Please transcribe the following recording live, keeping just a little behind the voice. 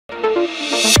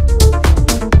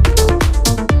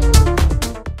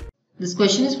This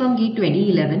question is from GATE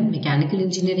 2011 Mechanical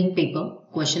Engineering paper,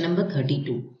 question number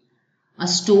 32. A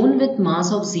stone with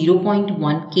mass of 0.1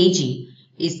 kg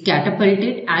is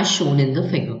catapulted as shown in the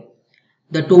figure.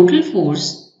 The total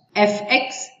force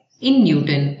Fx in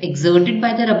Newton exerted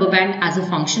by the rubber band as a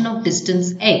function of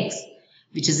distance x,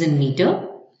 which is in meter,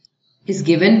 is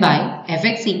given by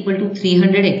Fx equal to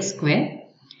 300x square.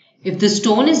 If the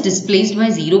stone is displaced by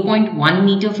 0.1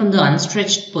 meter from the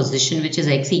unstretched position, which is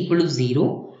x equal to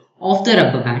 0, of the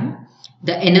rubber band,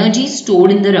 the energy stored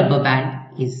in the rubber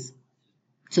band is.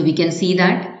 So we can see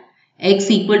that x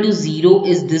equal to 0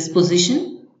 is this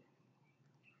position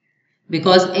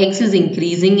because x is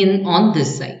increasing on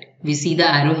this side. We see the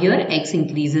arrow here, x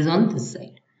increases on this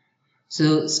side.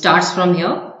 So starts from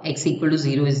here, x equal to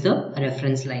 0 is the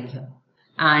reference line here.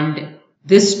 And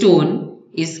this stone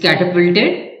is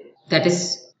catapulted, that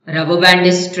is rubber band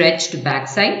is stretched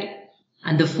backside,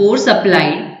 and the force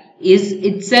applied is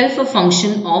itself a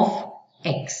function of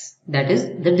x, that is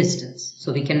the distance.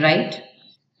 So we can write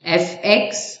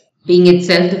Fx being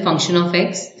itself the function of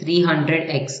x,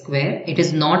 300x square. It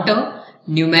is not a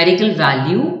numerical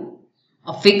value,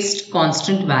 a fixed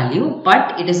constant value,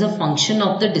 but it is a function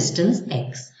of the distance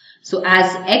x. So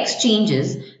as x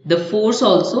changes, the force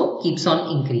also keeps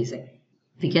on increasing.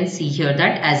 We can see here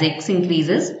that as x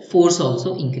increases, force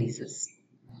also increases.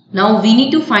 Now we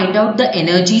need to find out the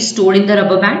energy stored in the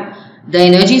rubber band. The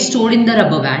energy stored in the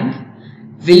rubber band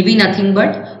will be nothing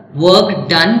but work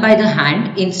done by the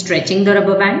hand in stretching the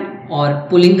rubber band or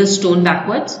pulling the stone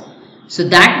backwards. So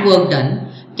that work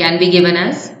done can be given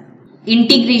as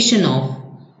integration of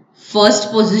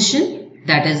first position,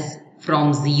 that is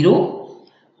from 0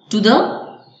 to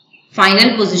the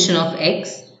final position of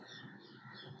x,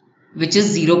 which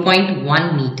is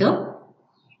 0.1 meter.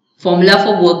 Formula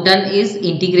for work done is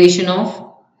integration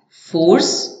of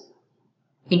force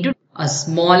into a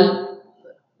small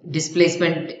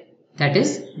displacement, that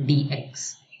is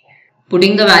dx.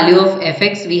 Putting the value of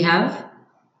Fx, we have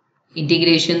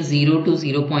integration 0 to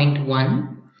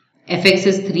 0.1. Fx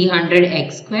is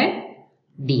 300x square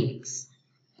dx.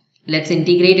 Let's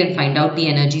integrate and find out the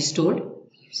energy stored.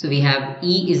 So we have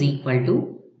E is equal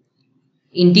to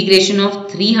integration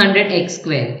of 300x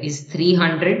square is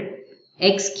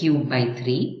 300x cube by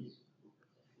 3.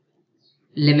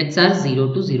 Limits are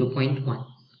 0 to 0.1.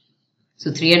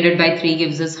 So 300 by 3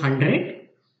 gives us 100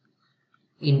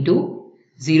 into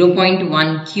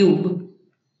 0.1 cube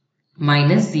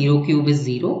minus 0 cube is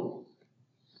 0.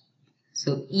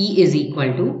 So E is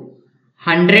equal to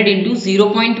 100 into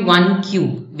 0.1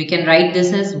 cube. We can write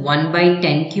this as 1 by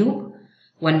 10 cube.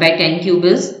 1 by 10 cube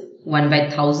is 1 by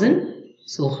 1000.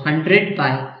 So 100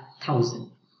 by 1000,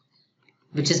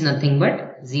 which is nothing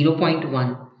but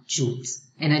 0.1 joules.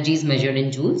 Energy is measured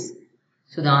in joules.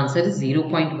 So the answer is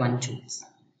 0.1 joules.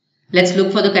 Let's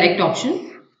look for the correct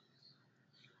option.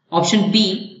 Option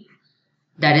B,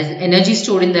 that is energy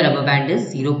stored in the rubber band,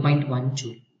 is 0.1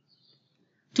 joule.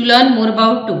 To learn more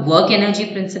about work energy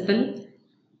principle,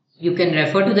 you can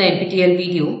refer to the NPTEL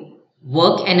video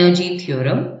Work Energy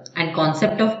Theorem and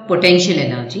Concept of Potential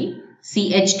Energy,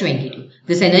 CH22.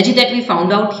 This energy that we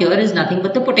found out here is nothing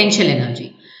but the potential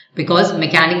energy, because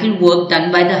mechanical work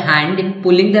done by the hand in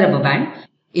pulling the rubber band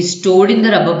is stored in the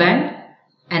rubber band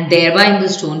and thereby in the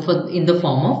stone in the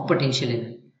form of potential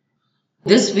energy.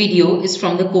 This video is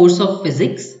from the course of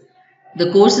physics.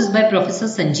 The course is by Professor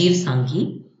Sanjeev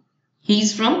Sanghi. He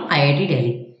is from IIT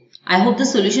Delhi. I hope the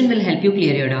solution will help you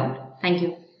clear your doubt. Thank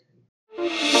you.